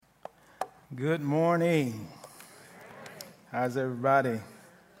Good morning. How's everybody?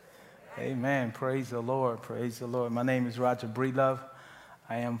 Amen. Praise the Lord. Praise the Lord. My name is Roger Breedlove.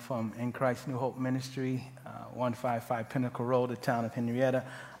 I am from In Christ New Hope Ministry, 155 Pinnacle Road, the town of Henrietta.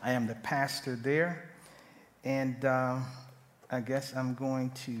 I am the pastor there. And I guess I'm going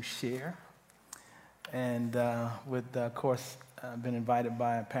to share. And of course, I've been invited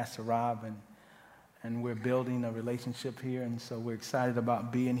by Pastor Rob, and we're building a relationship here. And so we're excited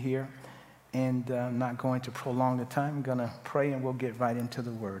about being here. And I'm not going to prolong the time. I'm going to pray and we'll get right into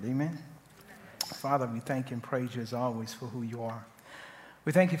the word. Amen? Father, we thank you and praise you as always for who you are.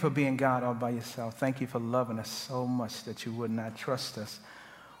 We thank you for being God all by yourself. Thank you for loving us so much that you would not trust us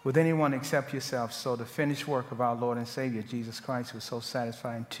with anyone except yourself. So the finished work of our Lord and Savior, Jesus Christ, was so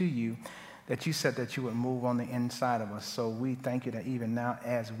satisfying to you that you said that you would move on the inside of us. So we thank you that even now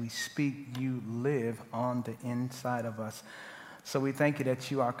as we speak, you live on the inside of us. So we thank you that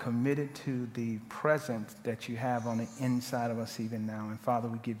you are committed to the presence that you have on the inside of us even now. And Father,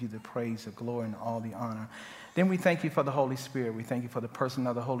 we give you the praise, the glory, and all the honor. Then we thank you for the Holy Spirit. We thank you for the person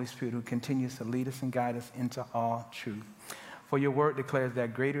of the Holy Spirit who continues to lead us and guide us into all truth. For your word declares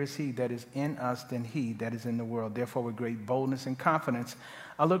that greater is he that is in us than he that is in the world. Therefore, with great boldness and confidence,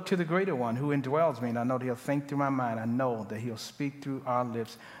 I look to the greater one who indwells me, and I know that he'll think through my mind. I know that he'll speak through our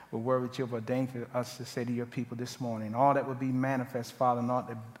lips with word which you've ordained for us to say to your people this morning. All that will be manifest, Father, and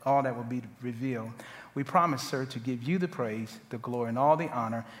all that will be revealed. We promise, sir, to give you the praise, the glory, and all the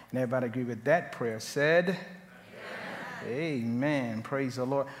honor. And everybody agree with that prayer. Said, Amen. Praise the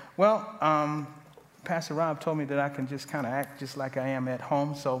Lord. Well, Pastor Rob told me that I can just kind of act just like I am at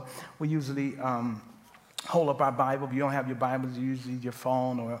home. So we usually hold up our Bible. If you don't have your Bibles, you usually use your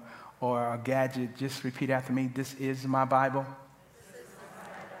phone or a gadget. Just repeat after me. This is my Bible.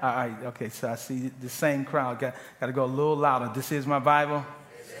 All right, okay, so I see the same crowd. Got to go a little louder. This is my Bible.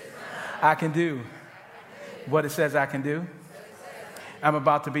 I can do what it says I can do. I'm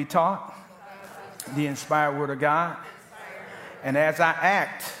about to be taught the inspired word of God. And as I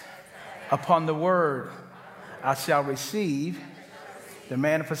act upon the word, I shall receive the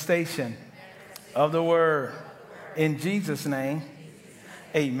manifestation of the word. In Jesus' name,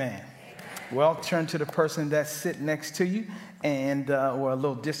 amen. Well, turn to the person that's sitting next to you and or a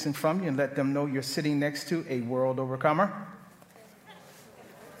little distant from you and let them know you're sitting next to a world overcomer.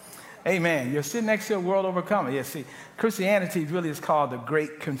 Amen. You're sitting next to a world overcomer. Yeah, see, Christianity really is called the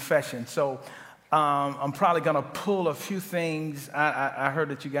Great Confession. So I'm probably going to pull a few things. I heard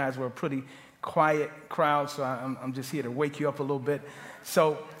that you guys were a pretty quiet crowd, so I'm just here to wake you up a little bit.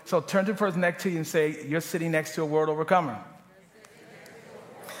 So turn to the person next to you and say, you're sitting next to a world overcomer.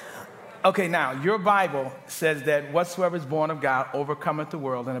 Okay, now, your Bible says that whatsoever is born of God overcometh the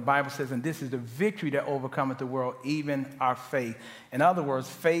world. And the Bible says, and this is the victory that overcometh the world, even our faith. In other words,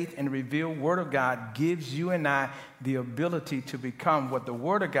 faith in the revealed Word of God gives you and I the ability to become what the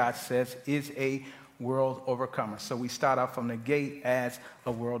Word of God says is a world overcomer. So we start out from the gate as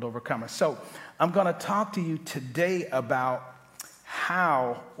a world overcomer. So I'm going to talk to you today about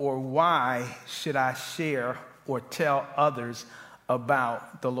how or why should I share or tell others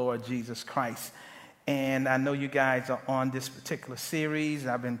about the Lord Jesus Christ. And I know you guys are on this particular series.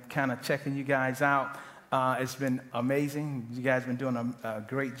 I've been kind of checking you guys out. It's been amazing. You guys have been doing a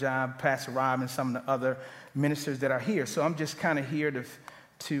great job, Pastor Rob and some of the other ministers that are here. So I'm just kind of here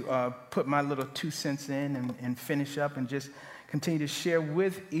to put my little 2 cents in and finish up and just continue to share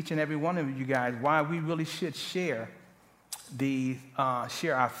with each and every one of you guys why we really should share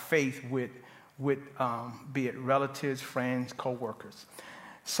our faith with be it relatives, friends, co-workers.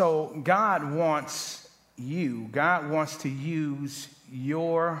 So God wants to use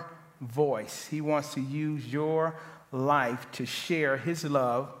your voice. He wants to use your life to share his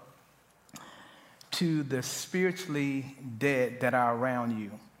love to the spiritually dead that are around you.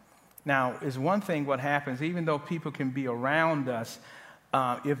 Now, it's one thing what happens, even though people can be around us,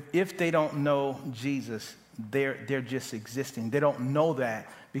 if they don't know Jesus, they're just existing. They don't know that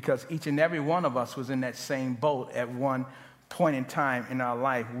because each and every one of us was in that same boat at one point in time in our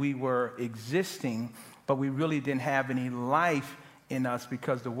life. We were existing, but we really didn't have any life in us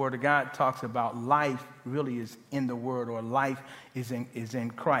because the Word of God talks about life really is in the Word, or life is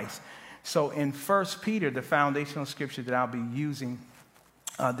in Christ. So in 1 Peter, the foundational scripture that I'll be using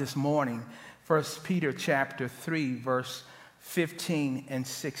this morning, 1 Peter chapter 3, verse 15 and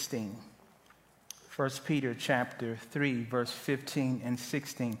 16. 1 Peter chapter 3, verse 15 and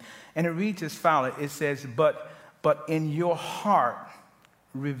 16. And it reads as follows. It says, but in your heart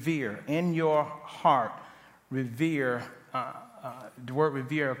revere. In your heart revere the word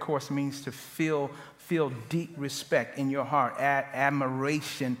revere, of course, means to feel deep respect in your heart,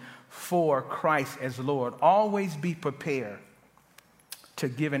 admiration for Christ as Lord. Always be prepared to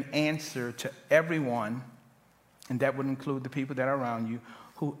give an answer to everyone, and that would include the people that are around you,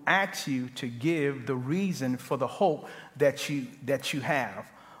 who asks you to give the reason for the hope that you have.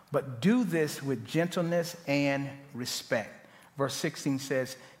 But do this with gentleness and respect. Verse 16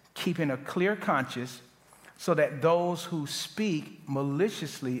 says, keeping a clear conscience, so that those who speak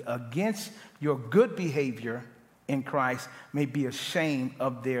maliciously against your good behavior in Christ may be ashamed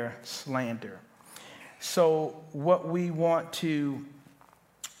of their slander. So what we want to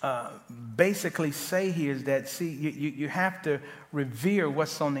basically say here is that, see, you have to revere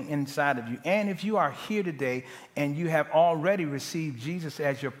what's on the inside of you. And if you are here today and you have already received Jesus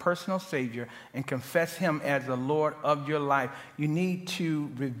as your personal Savior and confess Him as the Lord of your life, you need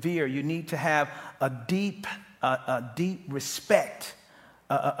to revere. You need to have a deep respect,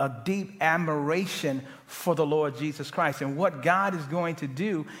 a deep admiration for the Lord Jesus Christ. And what God is going to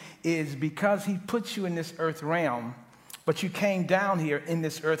do is, because He puts you in this earth realm, but you came down here in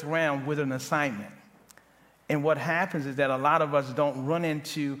this earth realm with an assignment. And what happens is that a lot of us don't run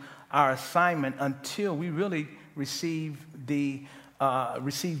into our assignment until we really receive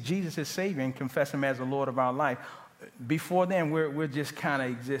Jesus as Savior and confess Him as the Lord of our life. Before then, we're just kind of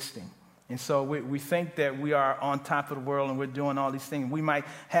existing. And so we think that we are on top of the world and we're doing all these things. We might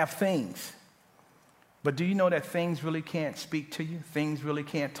have things. But do you know that things really can't speak to you? Things really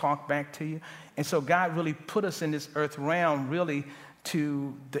can't talk back to you? And so God really put us in this earth realm really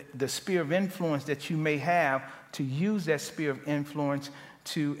to the sphere of influence that you may have, to use that sphere of influence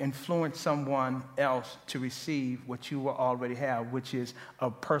to influence someone else to receive what you will already have, which is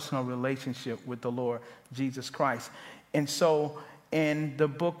a personal relationship with the Lord Jesus Christ. And so in the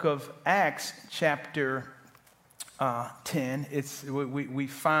book of Acts, chapter 10, we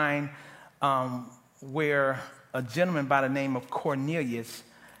find where a gentleman by the name of Cornelius,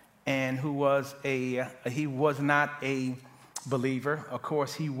 and he was not a believer. Of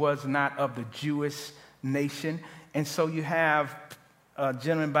course, he was not of the Jewish nation. And so you have a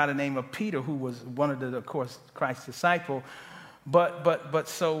gentleman by the name of Peter, who was one of the, of course, Christ's disciple. But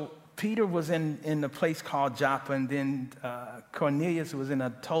so Peter was in a place called Joppa, and then Cornelius was in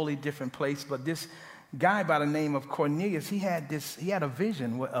a totally different place. But this guy by the name of Cornelius, he had a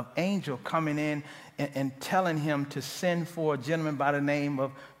vision of angel coming in and telling him to send for a gentleman by the name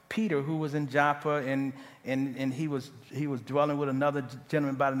of Peter, who was in Joppa, and he was dwelling with another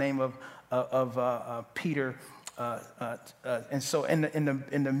gentleman by the name of Peter. And so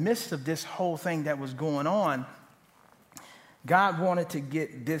in the midst of this whole thing that was going on, God wanted to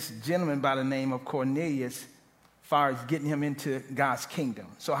get this gentleman by the name of Cornelius, as far as getting him into God's kingdom.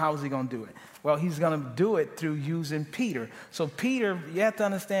 So how is He going to do it? Well, He's going to do it through using Peter. So Peter, you have to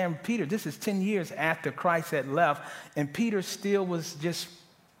understand, Peter, this is 10 years after Christ had left, and Peter still was just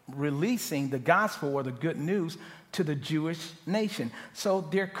releasing the gospel or the good news to the Jewish nation. So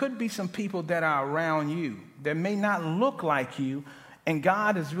there could be some people that are around you that may not look like you, and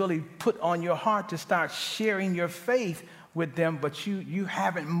God has really put on your heart to start sharing your faith with them, but you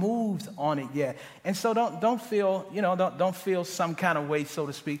haven't moved on it yet. And so don't feel some kind of way, so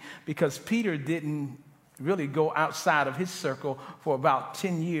to speak, because Peter didn't really go outside of his circle for about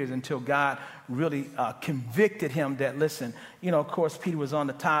 10 years until God really convicted him that, listen, of course, Peter was on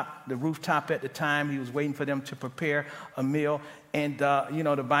the rooftop at the time. He was waiting for them to prepare a meal. And,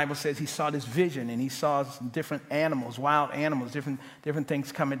 the Bible says he saw this vision, and he saw different animals, wild animals, different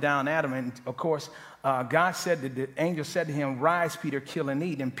things coming down at him. And, of course, God said that the angel said to him, "Rise, Peter, kill and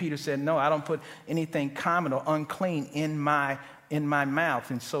eat." And Peter said, "No, I don't put anything common or unclean in my mouth,"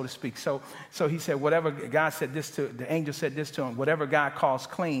 and so to speak. So he said, whatever God said this to, the angel said this to him, whatever God calls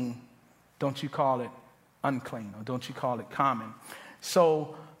clean, don't you call it unclean, or don't you call it common.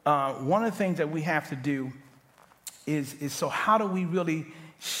 So one of the things that we have to do is so how do we really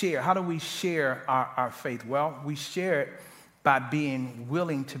share? How do we share our faith? Well, we share it by being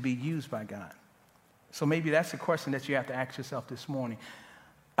willing to be used by God. So maybe that's the question that you have to ask yourself this morning.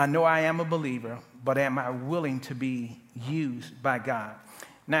 I know I am a believer, but am I willing to be used by God?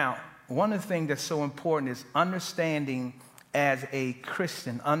 Now, one of the things that's so important is understanding as a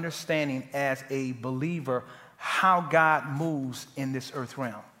Christian, understanding as a believer how God moves in this earth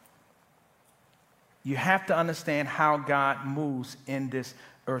realm. You have to understand how God moves in this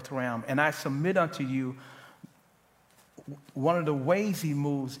earth realm. And I submit unto you, one of the ways He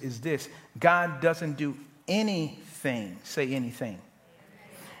moves is this: God doesn't do anything, say anything.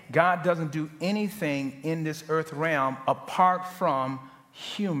 God doesn't do anything in this earth realm apart from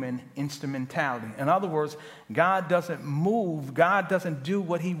human instrumentality. In other words, God doesn't move. God doesn't do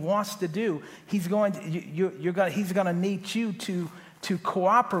what he wants to do. He's going to need you to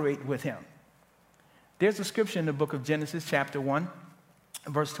cooperate with him. There's a scripture in the book of Genesis, chapter 1,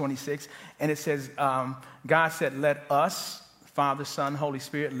 verse 26, and it says, God said, let us, Father, Son, Holy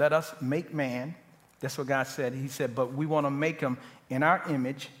Spirit, let us make man. That's what God said. He said, but we want to make him in our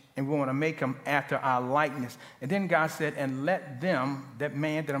image, and we want to make him after our likeness. And then God said, and let them, that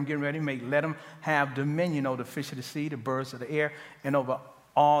man that I'm getting ready to make, let him have dominion over the fish of the sea, the birds of the air, and over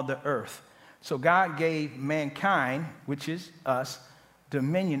all the earth. So God gave mankind, which is us,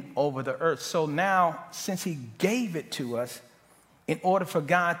 dominion over the earth. So now, since he gave it to us, in order for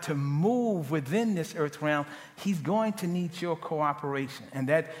God to move within this earth realm, he's going to need your cooperation. And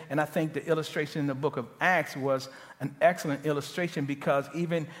I think the illustration in the book of Acts was an excellent illustration, because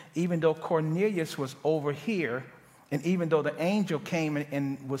even though Cornelius was over here, and even though the angel came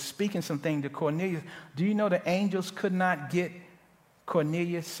and was speaking something to Cornelius, do you know the angels could not get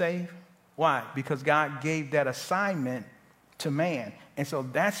Cornelius saved? Why? Because God gave that assignment to man. And so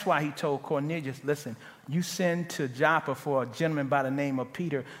that's why he told Cornelius, listen, you send to Joppa for a gentleman by the name of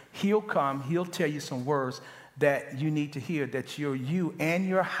Peter. He'll come. He'll tell you some words that you need to hear, that you and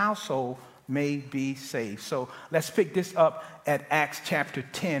your household may be saved. So let's pick this up at Acts chapter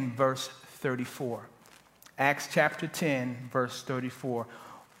 10, verse 34. Acts chapter 10, verse 34.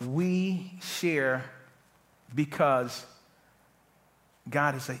 We share because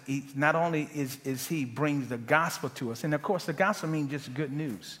God is not only is he brings the gospel to us, and of course the gospel means just good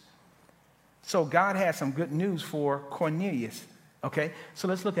news. So God had some good news for Cornelius. Okay, so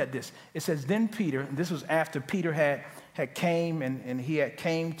let's look at this. It says, then Peter, and this was after Peter had came and he had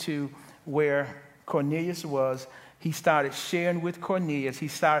came to where Cornelius was. He started sharing with Cornelius.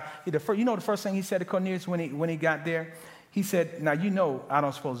 The first thing he said to Cornelius when he got there? He said, now you know I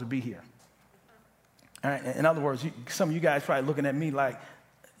don't supposed to be here. All right? In other words, some of you guys probably looking at me like,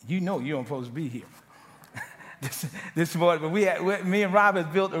 you know you don't supposed to be here. This morning, but me and Rob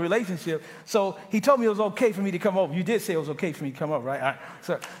have built a relationship. So he told me it was okay for me to come over. You did say it was okay for me to come over, right? All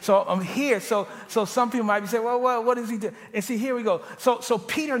right. So I'm here. So some people might be saying, well, what does he do? And see, here we go. So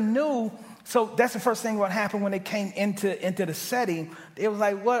Peter knew. So that's the first thing what happened when they came into the setting. It was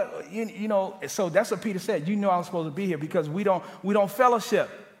like, what, you know. So that's what Peter said. You know I'm supposed to be here because we don't fellowship.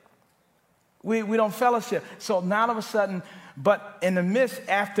 We don't fellowship. So now all of a sudden, but in the midst,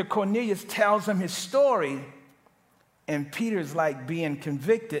 after Cornelius tells him his story, and Peter's like being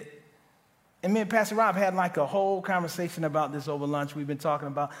convicted. And me and Pastor Rob had like a whole conversation about this over lunch. We've been talking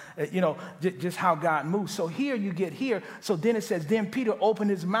about, just how God moves. So here you get here. So then it says, then Peter opened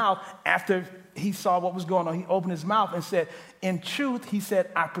his mouth after he saw what was going on. He opened his mouth and said, in truth, he said,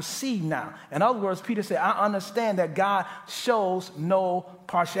 I perceive now. In other words, Peter said, I understand that God shows no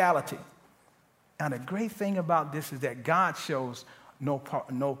partiality. Now, the great thing about this is that God shows no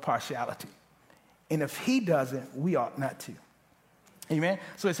partiality. And if he doesn't, we ought not to. Amen?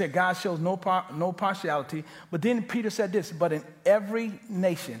 So it said God shows no partiality. But then Peter said this, but in every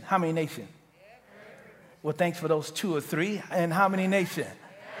nation. How many nations? Well, thanks for those 2 or 3. And how many nations?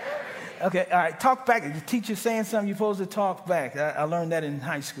 Okay, all right, talk back. If the teacher's saying something, you're supposed to talk back. I learned that in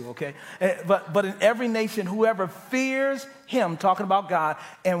high school, okay? But in every nation, whoever fears him, talking about God,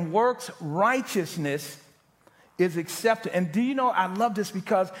 and works righteousness is accepted. And do you know, I love this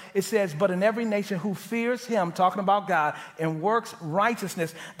because it says, but in every nation who fears him, talking about God, and works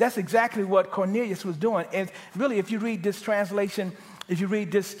righteousness. That's exactly what Cornelius was doing. And really, if you read this translation, if you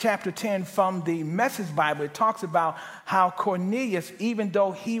read this chapter 10 from the Message Bible, it talks about how Cornelius, even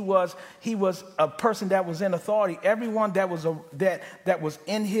though he was a person that was in authority, everyone that was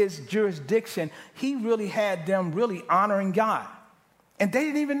in his jurisdiction, he really had them really honoring God. And they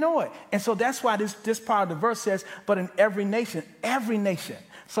didn't even know it. And so that's why this part of the verse says, but in every nation.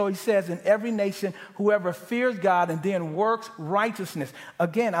 So he says, in every nation, whoever fears God and then works righteousness.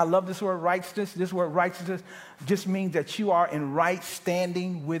 Again, I love this word righteousness. This word righteousness just means that you are in right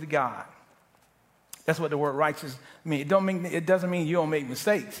standing with God. That's what the word righteous means. It doesn't mean you don't make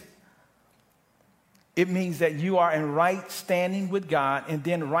mistakes. It means that you are in right standing with God. And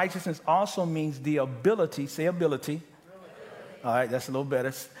then righteousness also means the ability, say ability. All right, that's a little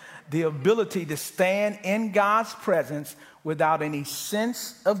better. The ability to stand in God's presence without any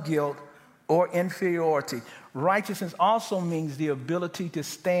sense of guilt or inferiority. Righteousness also means the ability to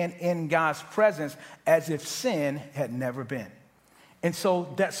stand in God's presence as if sin had never been. And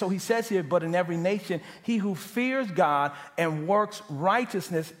so he says here, but in every nation, he who fears God and works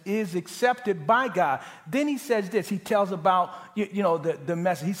righteousness is accepted by God. Then he says this, he tells about, the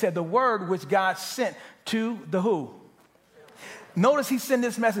message. He said the word which God sent to the who? Notice he sent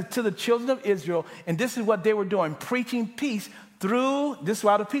this message to the children of Israel, and this is what they were doing, preaching peace through, this is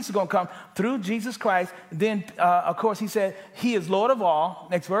why the peace is going to come, through Jesus Christ. Then, of course, he said, he is Lord of all.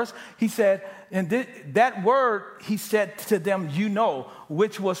 Next verse, he said, and that word he said to them, you know,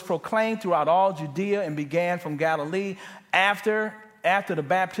 which was proclaimed throughout all Judea and began from Galilee after the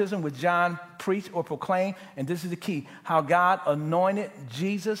baptism which John preached or proclaimed. And this is the key, how God anointed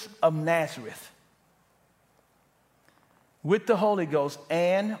Jesus of Nazareth with the Holy Ghost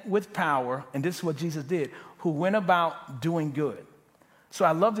and with power, and this is what Jesus did, who went about doing good. So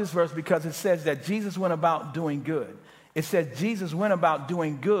I love this verse because it says that Jesus went about doing good. It says Jesus went about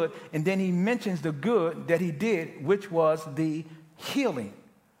doing good, and then he mentions the good that he did, which was the healing.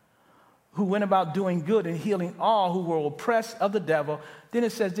 Who went about doing good and healing all who were oppressed of the devil. Then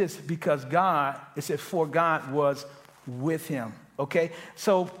it says this, because God, it says, for God was with him. Okay,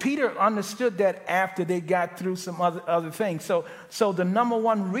 so Peter understood that after they got through some other things. So the number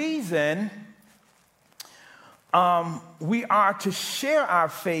one reason we are to share our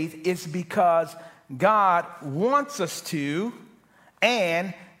faith is because God wants us to,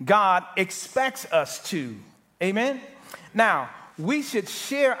 and God expects us to. Amen? Now, we should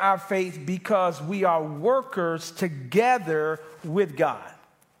share our faith because we are workers together with God.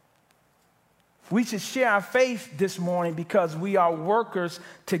 We should share our faith this morning because we are workers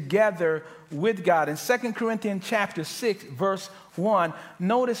together with God. In 2 Corinthians chapter 6, verse 1,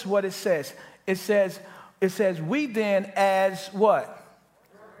 notice what it says. It says, we then as what?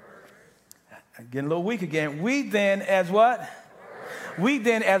 I'm getting a little weak again. We then as what? We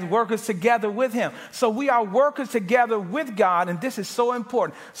then as workers together with him. So we are workers together with God, and this is so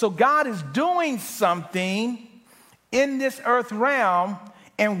important. So God is doing something in this earth realm,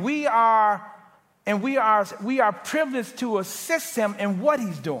 and we are privileged to assist him in what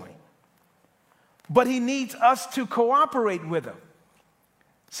he's doing. But he needs us to cooperate with him.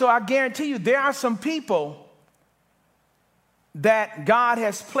 So I guarantee you, there are some people that God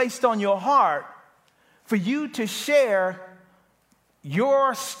has placed on your heart for you to share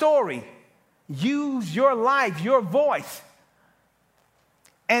your story, use your life, your voice.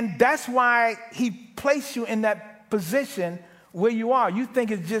 And that's why he placed you in that position where you are. You think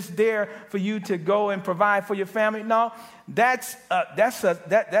it's just there for you to go and provide for your family? No, that's a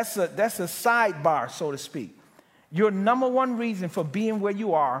sidebar, so to speak. Your number one reason for being where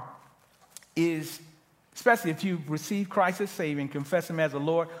you are is, especially if you receive Christ as Savior and confess him as the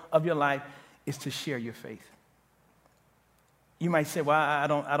Lord of your life, is to share your faith. You might say, well, I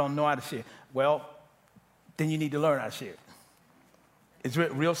don't know how to share. Well, then you need to learn how to share. It's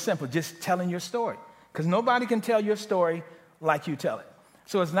real simple, just telling your story. Because nobody can tell your story like you tell it.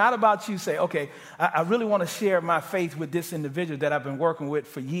 So it's not about you say, okay, I really want to share my faith with this individual that I've been working with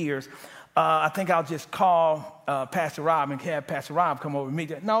for years. I think I'll just call Pastor Rob and have Pastor Rob come over and meet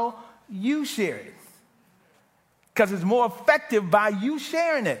you. No, you share it. Because it's more effective by you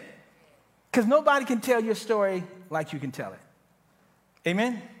sharing it. Because nobody can tell your story like you can tell it.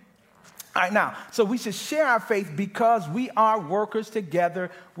 Amen? All right, now, so we should share our faith because we are workers together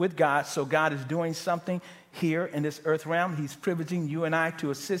with God. So God is doing something here in this earth realm. He's privileging you and I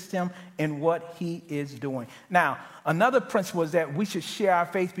to assist him in what he is doing. Now, another principle is that we should share our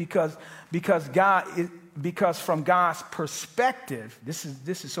faith because from God's perspective, this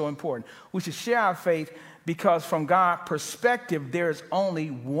is so important. We should share our faith because from God's perspective, there is only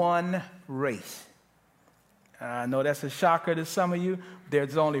one race. I know that's a shocker to some of you.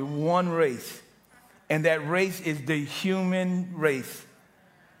 There's only one race, and that race is the human race.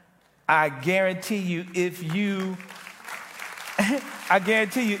 I guarantee you, if you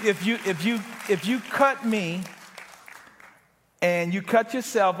cut me and you cut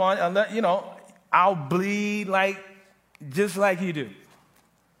yourself on, I'll bleed just like you do.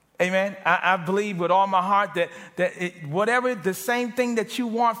 Amen. I believe with all my heart that whatever the same thing that you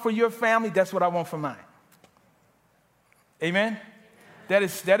want for your family, that's what I want for mine. Amen. That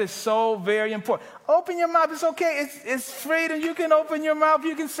is so very important. Open your mouth. It's okay. It's freedom. You can open your mouth.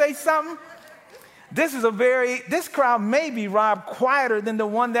 You can say something. This crowd may be, Rob, quieter than the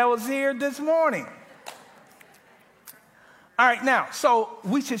one that was here this morning. All right, now, so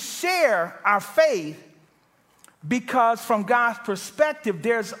we should share our faith because from God's perspective,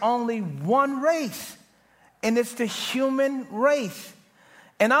 there's only one race, and it's the human race.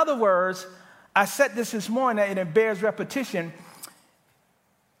 In other words, I said this morning, and it bears repetition.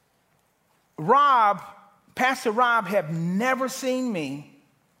 Pastor Rob, have never seen me,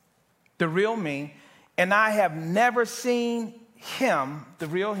 the real me, and I have never seen him, the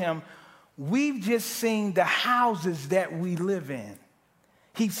real him. We've just seen the houses that we live in.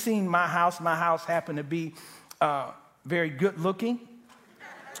 He's seen my house. My house happened to be very good looking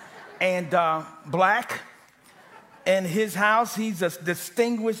and black. In his house, he's a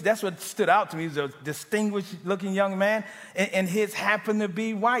distinguished, that's what stood out to me. He's a distinguished looking young man, and his happened to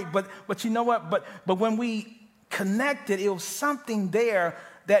be white. But you know what? But when we connected, it was something there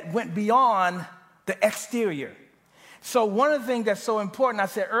that went beyond the exterior. So one of the things that's so important, I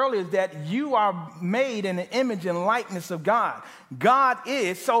said earlier, is that you are made in the image and likeness of God. God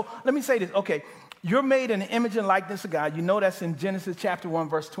is, so let me say this, okay, you're made in the image and likeness of God. You know that's in Genesis chapter 1,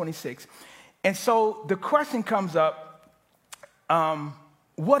 verse 26. And so the question comes up,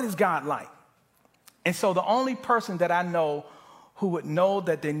 what is God like? And so the only person that I know who would know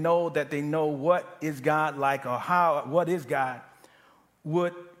that they know what is God like, or what is God,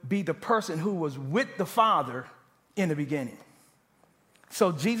 would be the person who was with the Father in the beginning.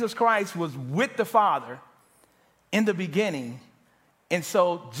 So Jesus Christ was with the Father in the beginning. And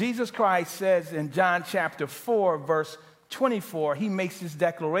so Jesus Christ says in John chapter 4, verse 24, he makes this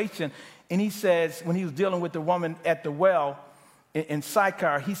declaration. And he says, when he was dealing with the woman at the well in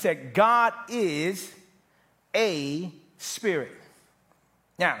Sychar, he said, God is a spirit.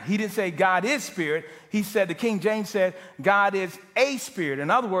 Now, he didn't say God is spirit. He said, the King James said, God is a spirit. In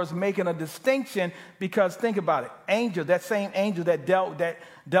other words, making a distinction, because think about it. Angel, that same angel that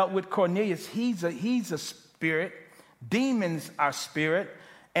dealt with Cornelius, he's a spirit. Demons are spirit.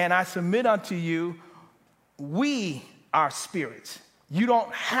 And I submit unto you, we are spirits. You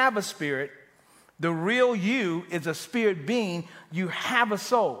don't have a spirit. The real you is a spirit being. You have a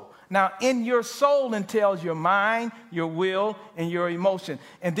soul. Now, in your soul entails your mind, your will, and your emotion.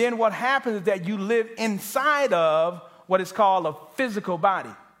 And then what happens is that you live inside of what is called a physical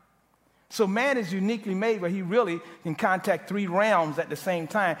body. So man is uniquely made where he really can contact three realms at the same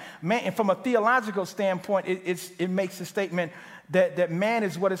time. Man, and from a theological standpoint, it makes the statement that man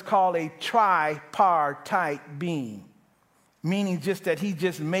is what is called a tripartite being. Meaning just that he's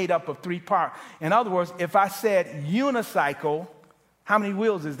just made up of three parts. In other words, if I said unicycle, how many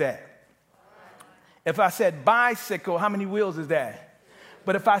wheels is that? If I said bicycle, how many wheels is that?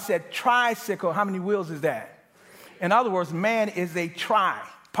 But if I said tricycle, how many wheels is that? In other words, man is a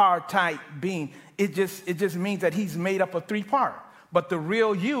tripartite being. It just means that he's made up of three parts. But the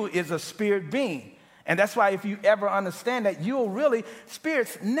real you is a spirit being. And that's why if you ever understand that,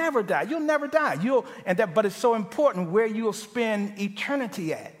 spirits never die. You'll never die. But it's so important where you'll spend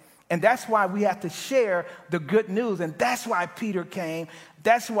eternity at. And that's why we have to share the good news. And that's why Peter came.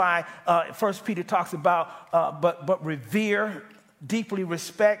 That's why 1 Peter talks about, but revere, deeply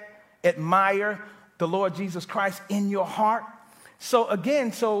respect, admire the Lord Jesus Christ in your heart. So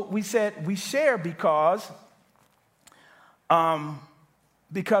again, we said we share because from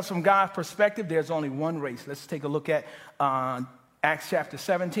God's perspective, there's only one race. Let's take a look at Acts chapter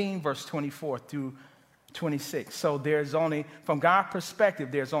 17, verse 24 through 26. So from God's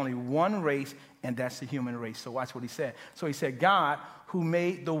perspective, there's only one race, and that's the human race. So watch what he said. So he said, God, who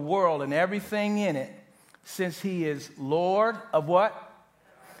made the world and everything in it, since he is Lord of what?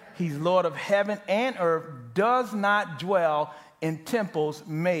 He's Lord of heaven and earth, does not dwell in temples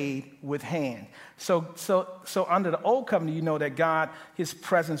made with hand. So under the old covenant, you know that God, his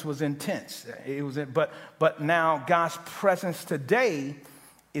presence was intense. But now God's presence today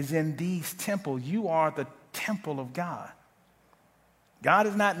is in these temples. You are the temple of God. God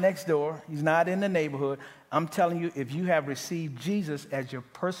is not next door. He's not in the neighborhood. I'm telling you, if you have received Jesus as your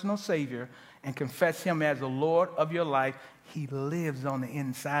personal Savior and confess him as the Lord of your life, he lives on the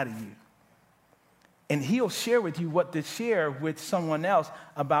inside of you. And he'll share with you what to share with someone else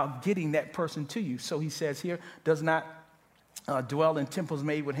about getting that person to you. So he says here, does not dwell in temples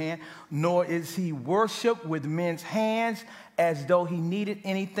made with hand, nor is he worshiped with men's hands as though he needed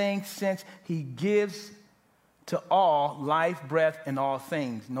anything, since he gives to all life, breath, and all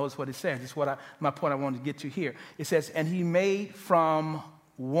things. Notice what it says. This is my point I wanted to get to here. It says, and he made from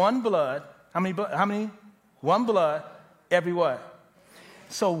one blood, how many? One blood, every what?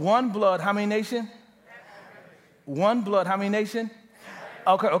 So one blood, how many nations? One blood, how many nations?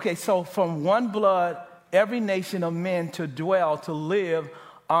 Okay, so from one blood, every nation of men to dwell, to live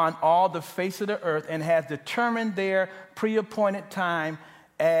on all the face of the earth, and has determined their pre-appointed time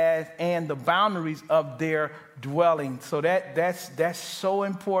and the boundaries of their dwelling. So that's so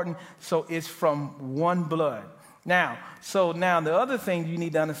important. So it's from one blood. Now the other thing you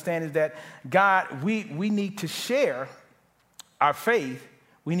need to understand is that God, we need to share our faith.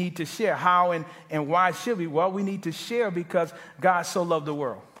 We need to share. How and why should we? Well, we need to share because God so loved the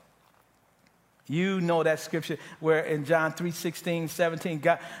world. You know that scripture where in John 3:16, 17,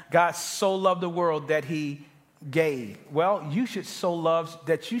 God so loved the world that he gave. Well, you should so love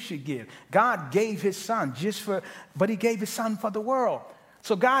that you should give. God gave his son but he gave his son for the world.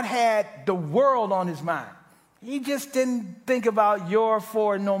 So God had the world on his mind. He just didn't think about your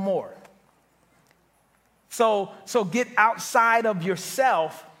for no more. So get outside of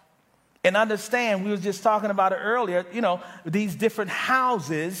yourself and understand, we were just talking about it earlier, these different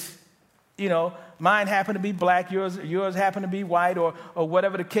houses, mine happen to be black, yours happen to be white, or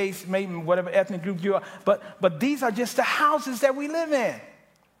whatever the case may be, whatever ethnic group you are. But these are just the houses that we live in.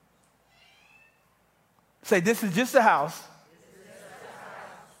 Say, this is just a house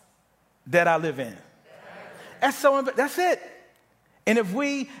that I live in. That's it. And if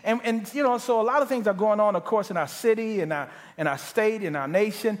we, so a lot of things are going on, of course, in our city, in our state, in our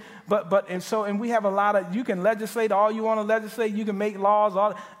nation. And we have a lot of, you can legislate all you want to legislate. You can make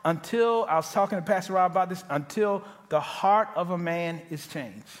laws, until, I was talking to Pastor Rob about this, until the heart of a man is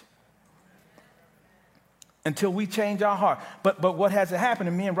changed. Until we change our heart. But what has to happen,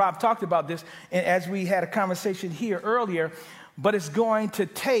 and me and Rob talked about this, and as we had a conversation here earlier, but it's going to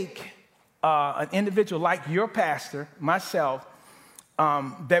take an individual like your pastor, myself,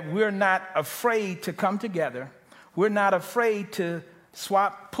 that we're not afraid to come together. We're not afraid to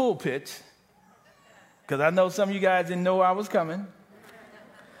swap pulpits, because I know some of you guys didn't know I was coming,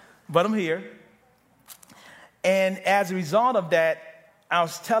 but I'm here. And as a result of that, I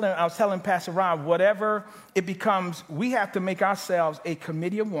was telling Pastor Rob, whatever it becomes, we have to make ourselves a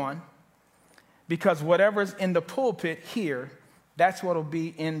committee of one, because whatever's in the pulpit here, that's what will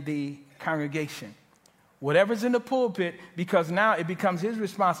be in the congregation. Whatever's in the pulpit, because now it becomes his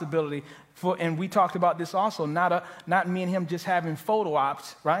responsibility and we talked about this also, not me and him just having photo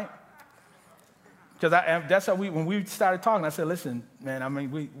ops, right? Because that's how when we started talking, I said, listen, man, I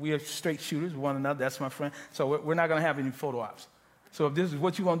mean, we are straight shooters, one another, that's my friend, so we're not going to have any photo ops. So if this is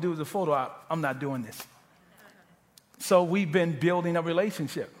what you want to do is a photo op, I'm not doing this. So we've been building a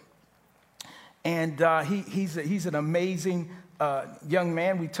relationship. And he's an amazing young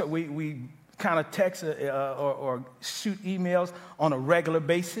man. We kind of text or shoot emails on a regular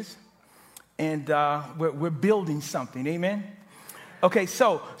basis. And we're building something. Amen? Okay,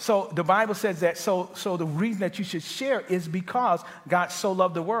 so the Bible says that, so the reason that you should share is because God so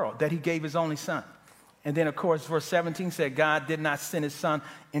loved the world that he gave his only son. And then, of course, verse 17 said, God did not send his son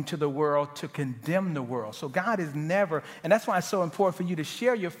into the world to condemn the world. So God is never, and that's why it's so important for you to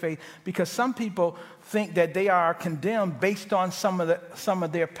share your faith, because some people think that they are condemned based on some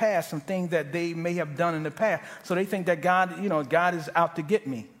of their past, some things that they may have done in the past. So they think that God is out to get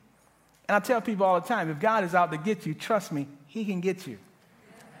me. And I tell people all the time, if God is out to get you, trust me, he can get you.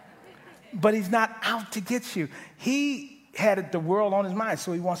 But he's not out to get you. He had the world on his mind,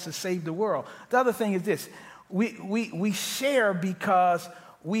 so he wants to save the world. The other thing is this. We share because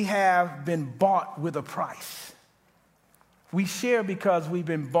we have been bought with a price. We share because we've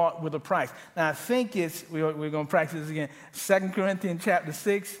been bought with a price. Now, I think we're going to practice this again. 2 Corinthians chapter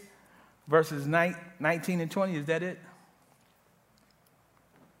 6, verses 19 and 20. Is that it?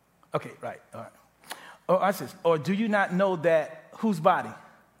 Okay, right. All right. Oh, I says, or do you not know that whose body?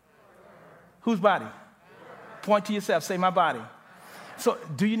 Whose body? Point to yourself. Say, my body. So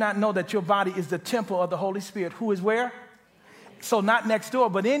do you not know that your body is the temple of the Holy Spirit, who is where? So not next door,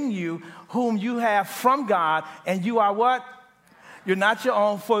 but in you, whom you have from God, and you are what? You're not your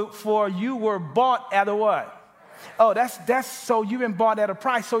own, for you were bought at a what? Oh, that's so you've been bought at a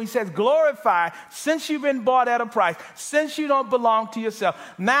price. So he says, glorify, since you've been bought at a price, since you don't belong to yourself.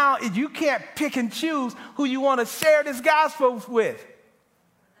 Now you can't pick and choose who you want to share this gospel with.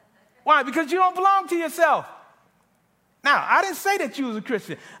 Why? Because you don't belong to yourself. Now, I didn't say that you was a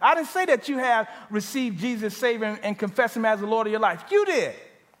Christian. I didn't say that you have received Jesus, Savior, and confessed him as the Lord of your life. You did.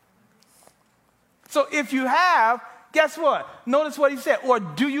 So if you have, guess what? Notice what he said. Or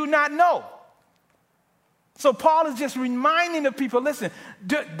do you not know? So Paul is just reminding the people, listen,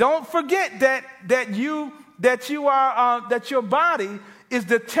 don't forget that your body is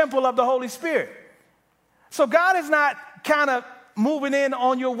the temple of the Holy Spirit. So God is not kind of moving in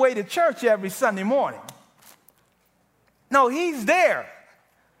on your way to church every Sunday morning. No, he's there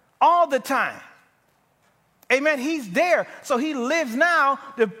all the time. Amen. He's there. So he lives now.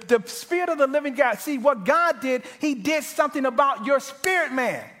 The Spirit of the living God. See, what God did, he did something about your spirit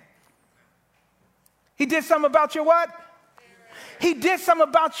man. He did something about your what? He did something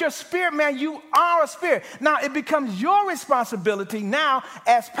about your spirit man. You are a spirit. Now, it becomes your responsibility now,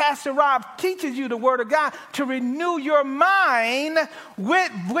 as Pastor Rob teaches you the Word of God, to renew your mind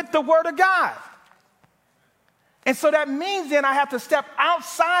with the Word of God. And so that means then I have to step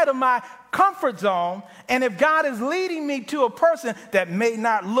outside of my comfort zone. And if God is leading me to a person that may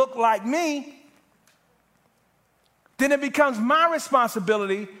not look like me, then it becomes my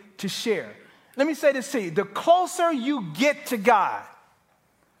responsibility to share. Let me say this to you. The closer you get to God,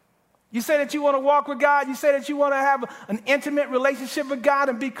 you say that you want to walk with God, you say that you want to have an intimate relationship with God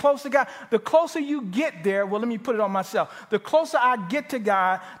and be close to God. The closer you get there, well, let me put it on myself. The closer I get to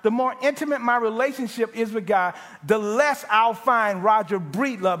God, the more intimate my relationship is with God, the less I'll find Roger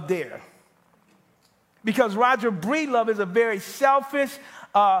Breedlove there. Because Roger Breedlove is a very selfish,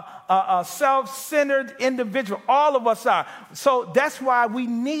 self-centered individual. All of us are. So that's why we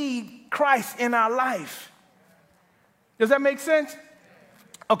need Christ in our life. Does that make sense?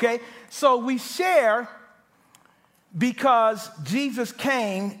 Okay, so we share because Jesus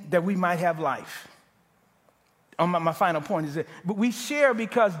came that we might have life. My final point is that we share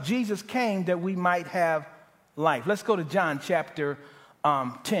because Jesus came that we might have life. Let's go to John chapter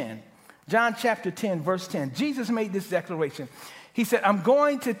 10. John chapter 10, verse 10. Jesus made this declaration. He said, I'm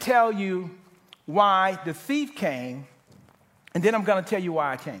going to tell you why the thief came, and then I'm going to tell you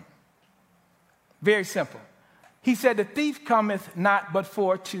why I came. Very simple. He said, the thief cometh not but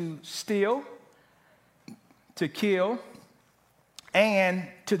for to steal, to kill, and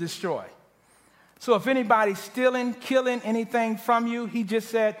to destroy. So if anybody's stealing, killing anything from you, he just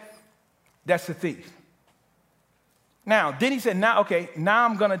said, that's the thief. Now, then he said, now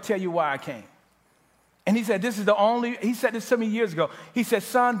I'm going to tell you why I came. And he said, he said this to me years ago. He said,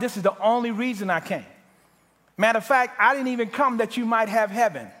 son, this is the only reason I came. Matter of fact, I didn't even come that you might have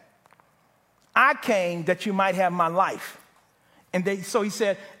heaven. I came that you might have my life. And so he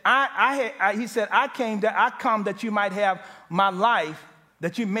said, I come that you might have my life,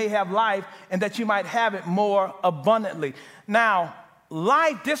 that you may have life, and that you might have it more abundantly. Now,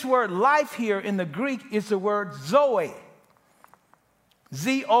 life, this word life here in the Greek is the word zoe.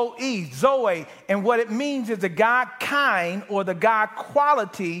 Z-O-E, Zoe. And what it means is the God kind or the God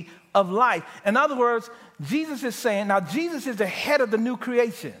quality of life. In other words, Jesus is saying, now Jesus is the head of the new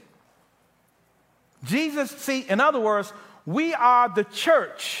creation. Jesus, see, in other words, we are the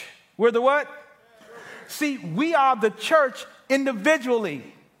church. We're the what? See, we are the church individually,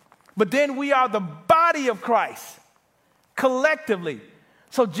 but then we are the body of Christ collectively.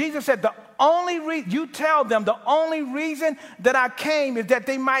 So Jesus said, you tell them the only reason that I came is that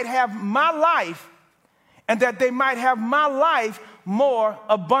they might have my life and that they might have my life more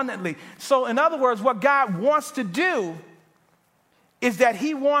abundantly. So in other words, what God wants to do is that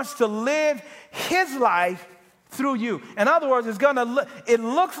he wants to live his life through you. In other words, it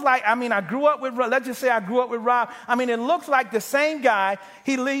looks like, I grew up with, let's just say I grew up with Rob. It looks like the same guy.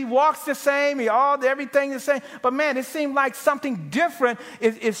 He walks the same, everything the same. But man, it seemed like something different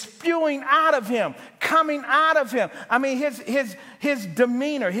is spewing out of him, coming out of him. His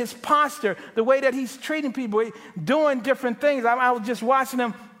demeanor, his posture, the way that he's treating people, doing different things. I was just watching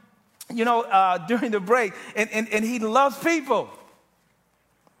him, during the break, and he loves people.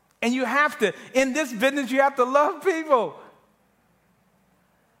 And you have to, in this business, you have to love people.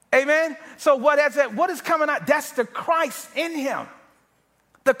 Amen? So what is coming out? That's the Christ in him.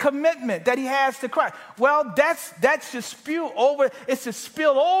 The commitment that he has to Christ. Well, that's to spew over, it's to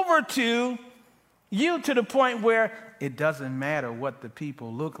spill over to you to the point where it doesn't matter what the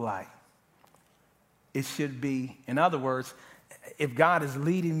people look like. It should be, in other words, if God is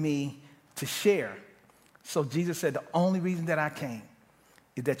leading me to share. So Jesus said, the only reason that I came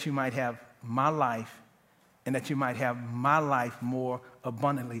is that you might have my life and that you might have my life more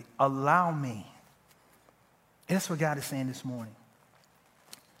abundantly. Allow me. And that's what God is saying this morning.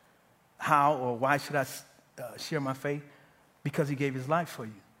 How or why should I share my faith? Because he gave his life for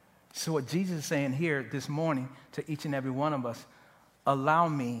you. So what Jesus is saying here this morning to each and every one of us, allow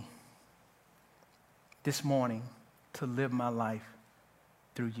me this morning to live my life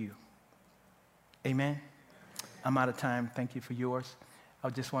through you. Amen? I'm out of time. Thank you for yours. I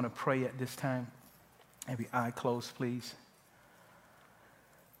just want to pray at this time. Every eye closed, please.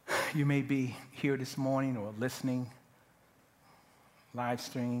 You may be here this morning or listening, live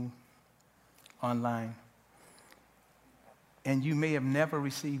stream, online. And you may have never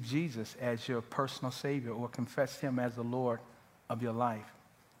received Jesus as your personal Savior or confessed him as the Lord of your life.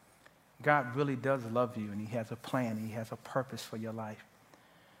 God really does love you, and he has a plan. He has a purpose for your life.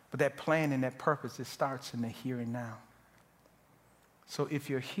 But that plan and that purpose, it starts in the here and now. So if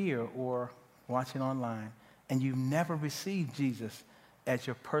you're here or watching online and you've never received Jesus as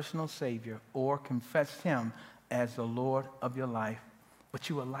your personal Savior or confessed him as the Lord of your life, but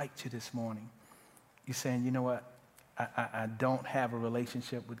you would like to this morning, you're saying, you know what, I don't have a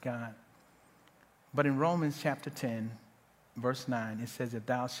relationship with God. But in Romans chapter 10, verse 9, it says, if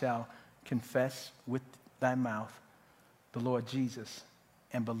thou shalt confess with thy mouth the Lord Jesus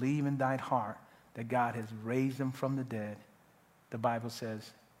and believe in thine heart that God has raised him from the dead, the Bible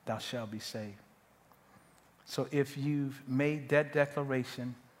says, thou shalt be saved. So if you've made that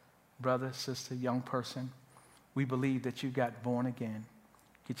declaration, brother, sister, young person, we believe that you got born again.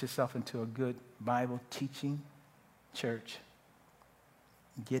 Get yourself into a good Bible teaching church.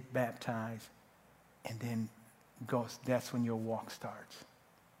 Get baptized, and then go. That's when your walk starts.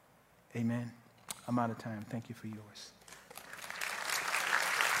 Amen. I'm out of time. Thank you for yours.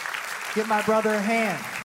 Give my brother a hand.